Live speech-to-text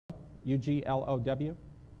U-G-L-O-W?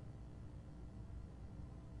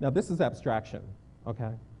 Now this is abstraction,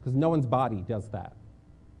 okay? Because no one's body does that.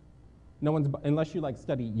 No one's, unless you like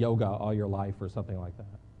study yoga all your life or something like that.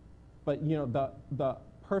 But you know, the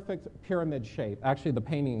perfect pyramid shape, actually the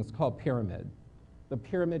painting is called Pyramid. The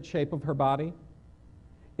pyramid shape of her body,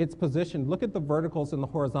 it's positioned, look at the verticals and the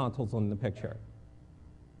horizontals in the picture.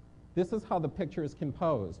 This is how the picture is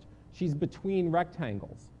composed. She's between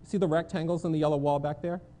rectangles. See the rectangles in the yellow wall back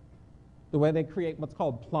there? The way they create what's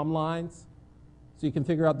called plumb lines, so you can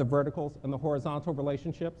figure out the verticals and the horizontal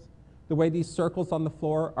relationships. The way these circles on the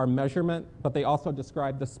floor are measurement, but they also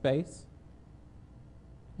describe the space.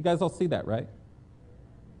 You guys all see that, right?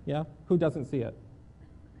 Yeah? Who doesn't see it?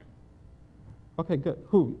 Okay, good.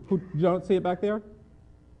 Who? You don't see it back there?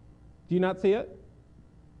 Do you not see it?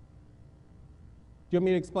 Do you want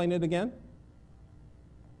me to explain it again?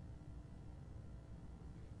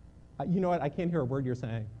 You know what? I can't hear a word you're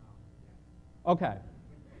saying. Okay.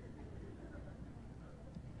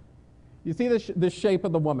 You see the shape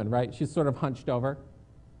of the woman, right? She's sort of hunched over,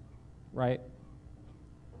 right?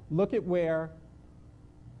 Look at where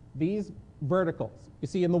these verticals, you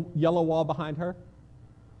see in the yellow wall behind her?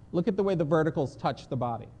 Look at the way the verticals touch the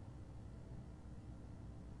body.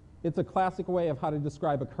 It's a classic way of how to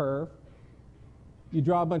describe a curve. You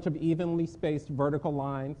draw a bunch of evenly spaced vertical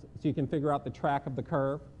lines so you can figure out the track of the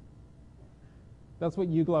curve. That's what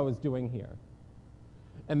Uglow is doing here.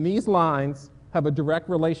 And these lines have a direct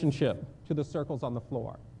relationship to the circles on the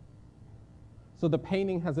floor. So the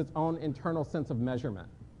painting has its own internal sense of measurement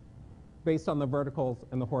based on the verticals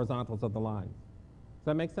and the horizontals of the lines. Does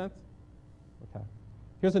that make sense? Okay.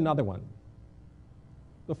 Here's another one.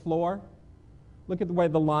 The floor, look at the way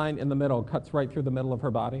the line in the middle cuts right through the middle of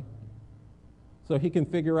her body. So he can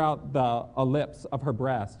figure out the ellipse of her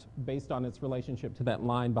breast based on its relationship to that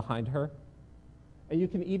line behind her. And you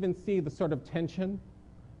can even see the sort of tension,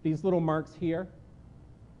 these little marks here.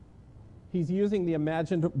 He's using the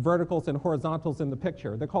imagined verticals and horizontals in the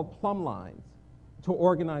picture. They're called plumb lines to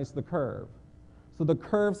organize the curve. So the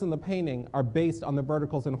curves in the painting are based on the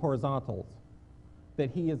verticals and horizontals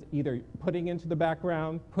that he is either putting into the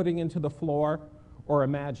background, putting into the floor, or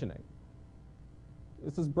imagining.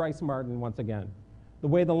 This is Bryce Martin once again. The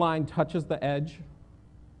way the line touches the edge,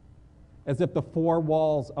 as if the four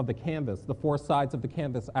walls of the canvas, the four sides of the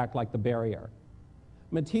canvas act like the barrier.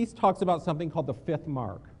 Matisse talks about something called the fifth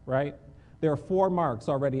mark, right? There are four marks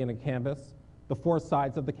already in a canvas. The four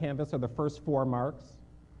sides of the canvas are the first four marks.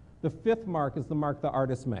 The fifth mark is the mark the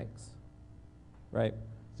artist makes, right?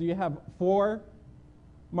 So you have four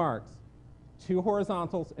marks, two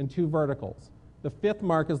horizontals and two verticals. The fifth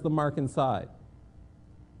mark is the mark inside.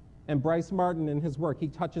 And Bryce Martin, in his work, he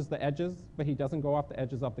touches the edges, but he doesn't go off the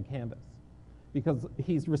edges of the canvas because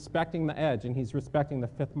he's respecting the edge and he's respecting the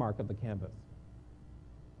fifth mark of the canvas.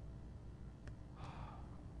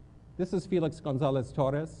 This is Felix Gonzalez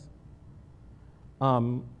Torres.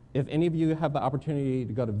 If any of you have the opportunity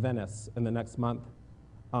to go to Venice in the next month,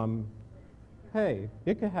 hey,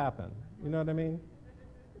 it could happen. You know what I mean?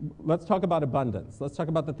 Let's talk about abundance. Let's talk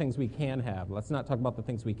about the things we can have. Let's not talk about the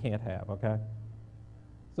things we can't have, okay?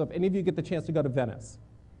 So if any of you get the chance to go to Venice,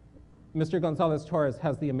 Mr. Gonzalez Torres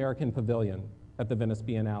has the American Pavilion at the Venice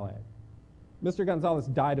Biennale. Mr. Gonzalez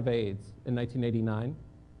died of AIDS in 1989.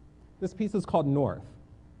 This piece is called North.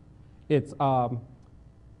 It's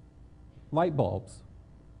light bulbs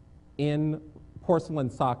in porcelain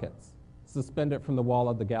sockets suspended from the wall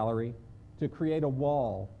of the gallery to create a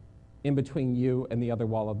wall in between you and the other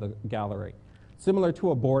wall of the gallery, similar to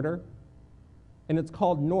a border, and it's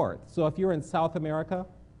called North. So if you're in South America,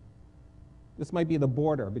 this might be the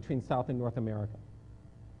border between South and North America.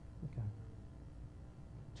 Okay.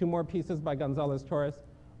 Two more pieces by Gonzalez Torres.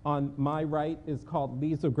 On my right is called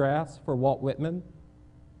Leaves of Grass for Walt Whitman.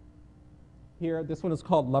 Here, this one is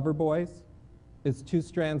called Lover Boys. It's two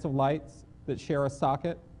strands of lights that share a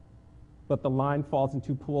socket, but the line falls in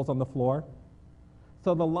two pools on the floor.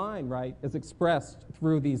 So the line, right, is expressed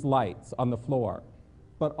through these lights on the floor,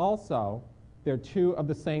 but also they're two of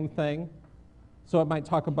the same thing. So it might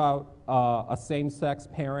talk about a same-sex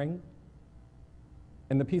pairing,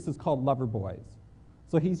 and the piece is called Lover Boys.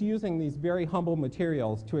 So he's using these very humble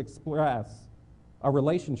materials to express a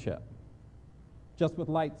relationship, just with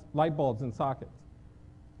light bulbs and sockets.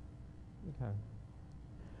 Okay.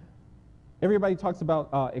 Everybody talks about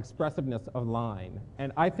expressiveness of line,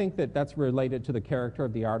 and I think that that's related to the character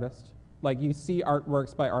of the artist. Like you see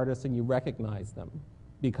artworks by artists and you recognize them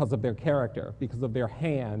because of their character, because of their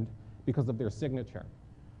hand, because of their signature.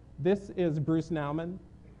 This is Bruce Nauman,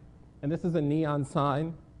 and this is a neon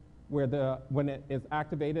sign where when it is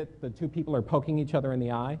activated, the two people are poking each other in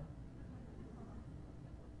the eye.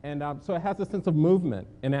 And so it has a sense of movement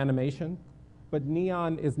and animation, but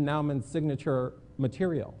neon is Naumann's signature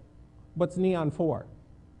material. What's neon for?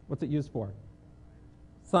 What's it used for?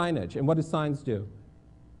 Signage. And what do signs do?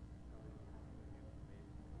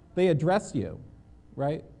 They address you,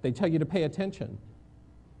 right? They tell you to pay attention.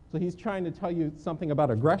 So he's trying to tell you something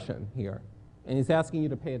about aggression here, and he's asking you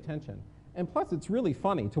to pay attention. And plus, it's really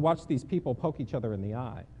funny to watch these people poke each other in the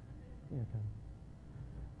eye. Okay.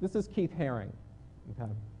 This is Keith Haring.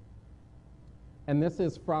 Okay. And this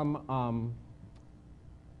is from,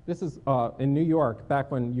 in New York,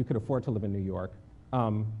 back when you could afford to live in New York.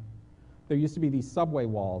 There used to be these subway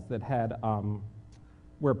walls that had,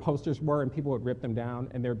 where posters were, and people would rip them down,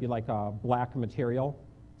 and there'd be like a black material,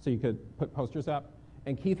 so you could put posters up.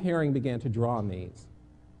 And Keith Haring began to draw on these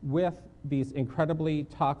with these incredibly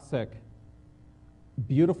toxic,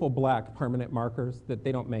 beautiful black permanent markers that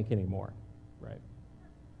they don't make anymore, right?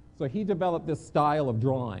 So he developed this style of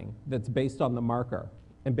drawing that's based on the marker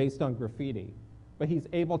and based on graffiti, but he's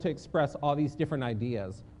able to express all these different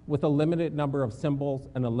ideas with a limited number of symbols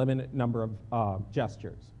and a limited number of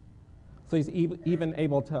gestures. So he's even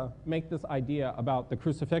able to make this idea about the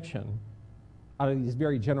crucifixion out of these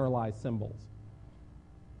very generalized symbols.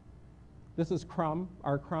 This is Crumb,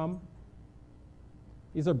 R. Crumb.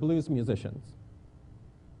 These are blues musicians,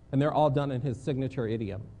 and they're all done in his signature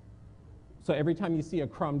idiom. So every time you see a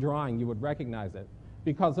Crumb drawing, you would recognize it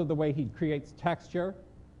because of the way he creates texture,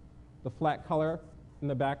 the flat color in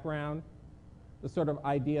the background, the sort of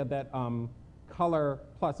idea that color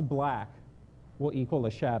plus black will equal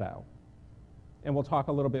a shadow. And we'll talk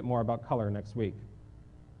a little bit more about color next week.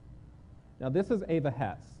 Now this is Eva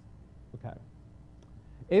Hesse. Okay.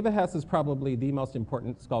 Eva Hesse is probably the most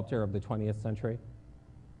important sculptor of the 20th century.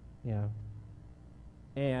 Yeah.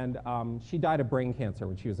 And she died of brain cancer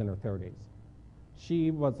when she was in her 30s. She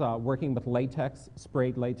was working with latex,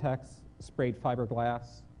 sprayed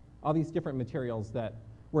fiberglass, all these different materials that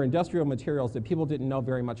were industrial materials that people didn't know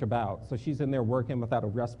very much about. So she's in there working without a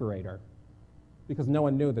respirator because no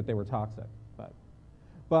one knew that they were toxic.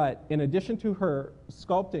 But in addition to her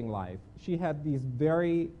sculpting life, she had these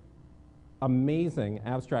very amazing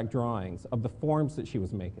abstract drawings of the forms that she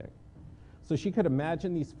was making. So she could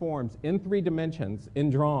imagine these forms in 3 dimensions in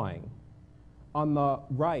drawing. On the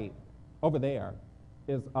right, over there,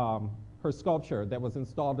 is her sculpture that was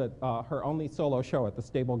installed at her only solo show at the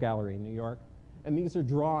Stable Gallery in New York. And these are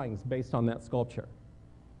drawings based on that sculpture.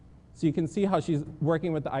 So you can see how she's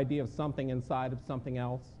working with the idea of something inside of something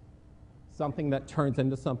else, something that turns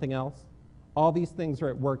into something else. All these things are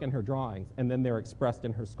at work in her drawings, and then they're expressed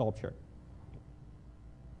in her sculpture.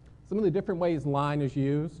 Some of the different ways line is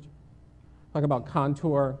used. Talk about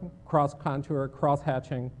contour,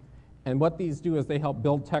 cross-hatching. And what these do is they help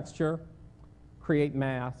build texture, create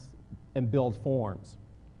mass, and build forms.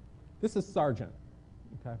 This is Sargent.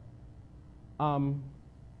 Okay.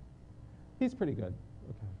 He's pretty good.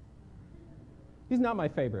 Okay. He's not my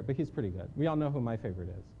favorite, but he's pretty good. We all know who my favorite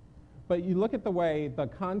is. But you look at the way the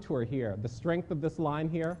contour here, the strength of this line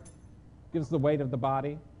here, gives the weight of the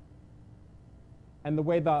body. And the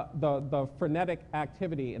way the frenetic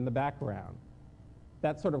activity in the background,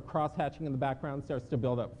 that sort of cross-hatching in the background starts to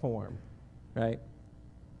build up form, right?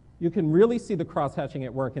 You can really see the cross-hatching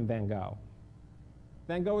at work in Van Gogh.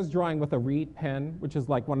 Van Gogh is drawing with a reed pen, which is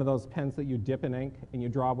like one of those pens that you dip in ink and you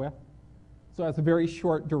draw with. So it has a very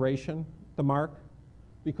short duration, the mark.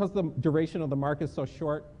 Because the duration of the mark is so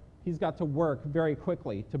short, he's got to work very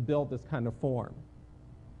quickly to build this kind of form.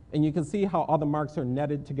 And you can see how all the marks are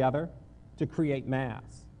netted together to create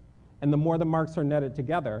mass. And the more the marks are netted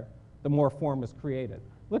together, the more form is created.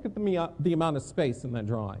 Look at the amount of space in that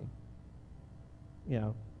drawing. You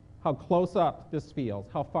know, how close up this feels,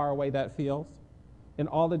 how far away that feels, and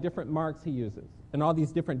all the different marks he uses, and all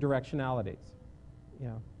these different directionalities.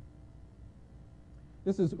 Yeah.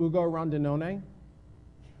 This is Ugo Rondinone.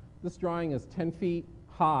 This drawing is 10 feet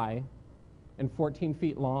high and 14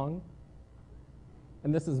 feet long.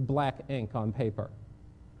 And this is black ink on paper.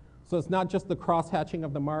 So it's not just the cross-hatching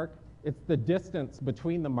of the mark, it's the distance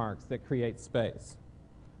between the marks that creates space.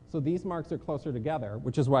 So these marks are closer together,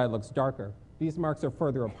 which is why it looks darker. These marks are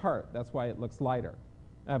further apart, that's why it looks lighter.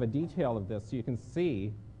 I have a detail of this so you can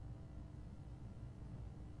see.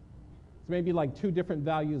 It's maybe like 2 different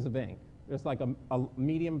values of ink. There's like a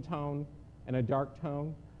medium tone and a dark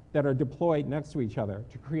tone that are deployed next to each other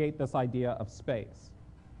to create this idea of space.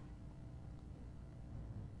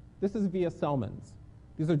 This is Via Selman's.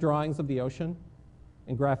 These are drawings of the ocean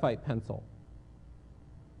in graphite pencil.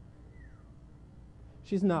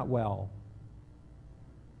 She's not well.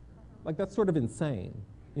 Like, that's sort of insane.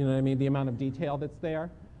 You know what I mean? The amount of detail that's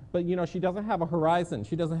there. But you know, she doesn't have a horizon.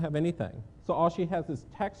 She doesn't have anything. So all she has is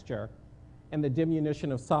texture and the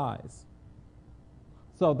diminution of size.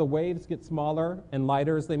 So the waves get smaller and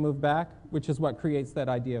lighter as they move back, which is what creates that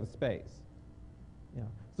idea of space. Yeah.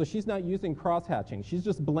 So she's not using cross-hatching. She's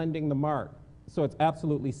just blending the mark. So it's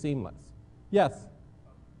absolutely seamless. Yes?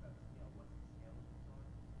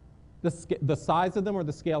 The size of them or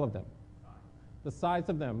the scale of them? The size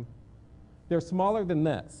of them. They're smaller than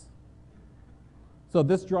this. So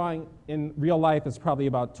this drawing in real life is probably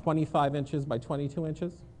about 25 inches by 22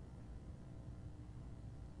 inches.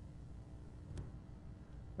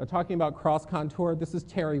 Now talking about cross contour, this is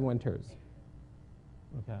Terry Winters.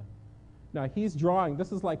 Okay. Now he's drawing,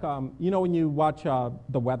 this is like, you know when you watch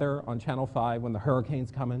the weather on Channel 5 when the hurricane's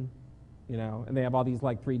coming, you know, and they have all these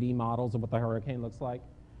like 3D models of what the hurricane looks like?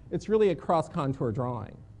 It's really a cross contour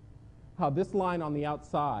drawing. How this line on the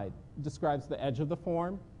outside describes the edge of the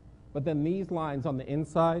form, but then these lines on the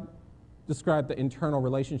inside describe the internal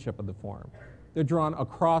relationship of the form. They're drawn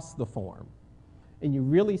across the form. And you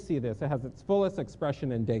really see this. It has its fullest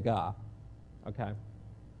expression in Degas. Okay?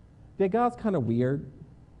 Degas is kind of weird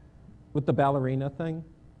with the ballerina thing.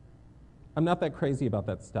 I'm not that crazy about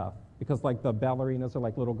that stuff because like the ballerinas are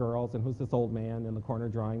like little girls and who's this old man in the corner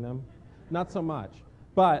drawing them? Not so much.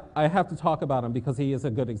 But I have to talk about him because he is a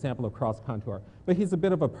good example of cross contour. But he's a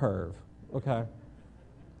bit of a perv, okay?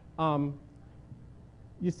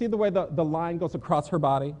 You see the way the line goes across her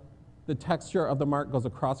body? The texture of the mark goes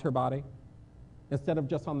across her body instead of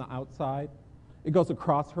just on the outside. It goes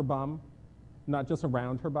across her bum, not just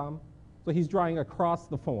around her bum. So he's drawing across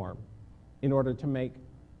the form in order to make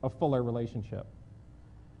a fuller relationship.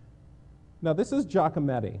 Now this is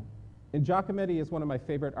Giacometti. And Giacometti is one of my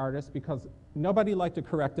favorite artists because nobody liked to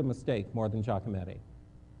correct a mistake more than Giacometti.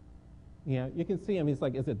 Yeah, you can see him. He's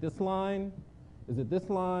like, is it this line? Is it this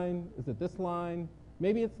line? Is it this line?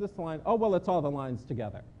 Maybe it's this line. Oh, well, it's all the lines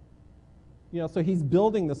together. You know, so he's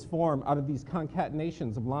building this form out of these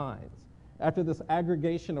concatenations of lines. After this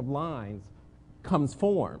aggregation of lines comes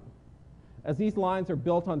form. As these lines are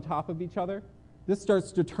built on top of each other, this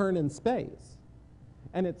starts to turn in space.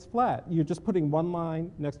 And it's flat. You're just putting one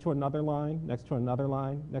line next to another line, next to another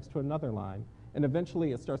line, next to another line, and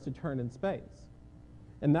eventually it starts to turn in space.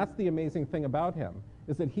 And that's the amazing thing about him,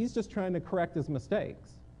 is that he's just trying to correct his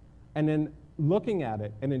mistakes. And in looking at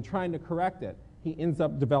it and in trying to correct it, he ends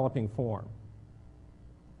up developing form.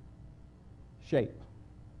 Shape.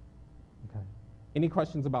 Okay. Any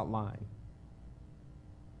questions about line?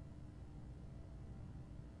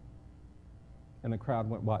 And the crowd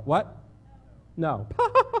went, what? What? No.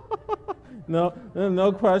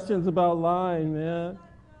 No questions about line, man.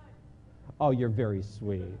 Oh, you're very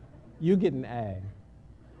sweet. You get an A.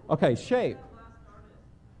 Okay, shape.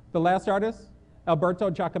 The last artist? Alberto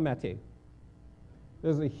Giacometti.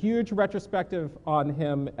 There's a huge retrospective on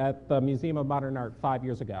him at the Museum of Modern Art 5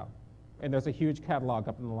 years ago. And there's a huge catalog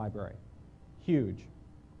up in the library. Huge.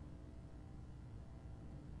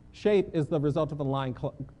 Shape is the result of a line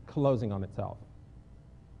closing on itself.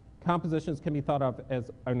 Compositions can be thought of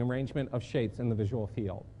as an arrangement of shapes in the visual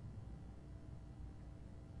field.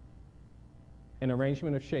 An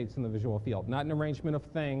arrangement of shapes in the visual field. Not an arrangement of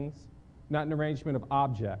things, not an arrangement of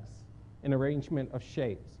objects, an arrangement of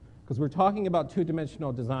shapes. Because we're talking about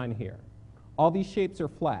two-dimensional design here. All these shapes are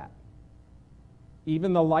flat.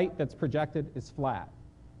 Even the light that's projected is flat.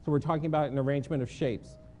 So we're talking about an arrangement of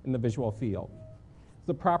shapes in the visual field.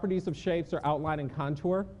 The properties of shapes are outline and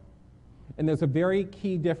contour. And there's a very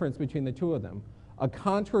key difference between the two of them. A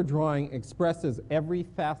contour drawing expresses every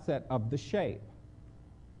facet of the shape.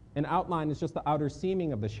 An outline is just the outer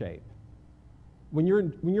seaming of the shape. When you're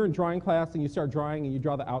in drawing class and you start drawing and you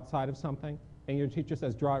draw the outside of something, and your teacher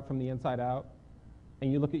says, draw it from the inside out,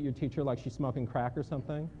 and you look at your teacher like she's smoking crack or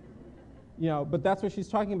something, you know, but that's what she's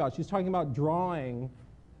talking about. She's talking about drawing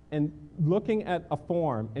and looking at a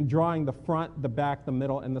form and drawing the front, the back, the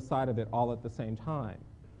middle, and the side of it all at the same time.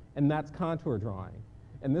 And that's contour drawing.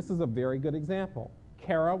 And this is a very good example.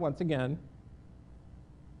 Kara, once again,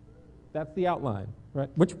 that's the outline, right?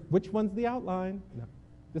 Which one's the outline? No.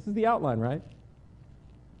 This is the outline, right?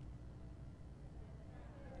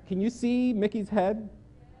 Can you see Mickey's head?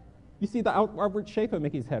 You see the outward shape of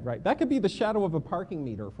Mickey's head, right? That could be the shadow of a parking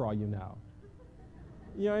meter for all you know.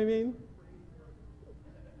 You know what I mean?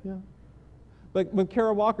 Yeah. But with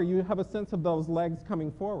Kara Walker, you have a sense of those legs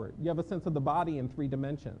coming forward. You have a sense of the body in 3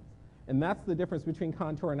 dimensions. And that's the difference between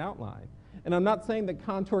contour and outline. And I'm not saying that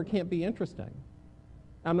contour can't be interesting.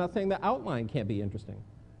 I'm not saying that outline can't be interesting.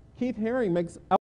 Keith Haring makes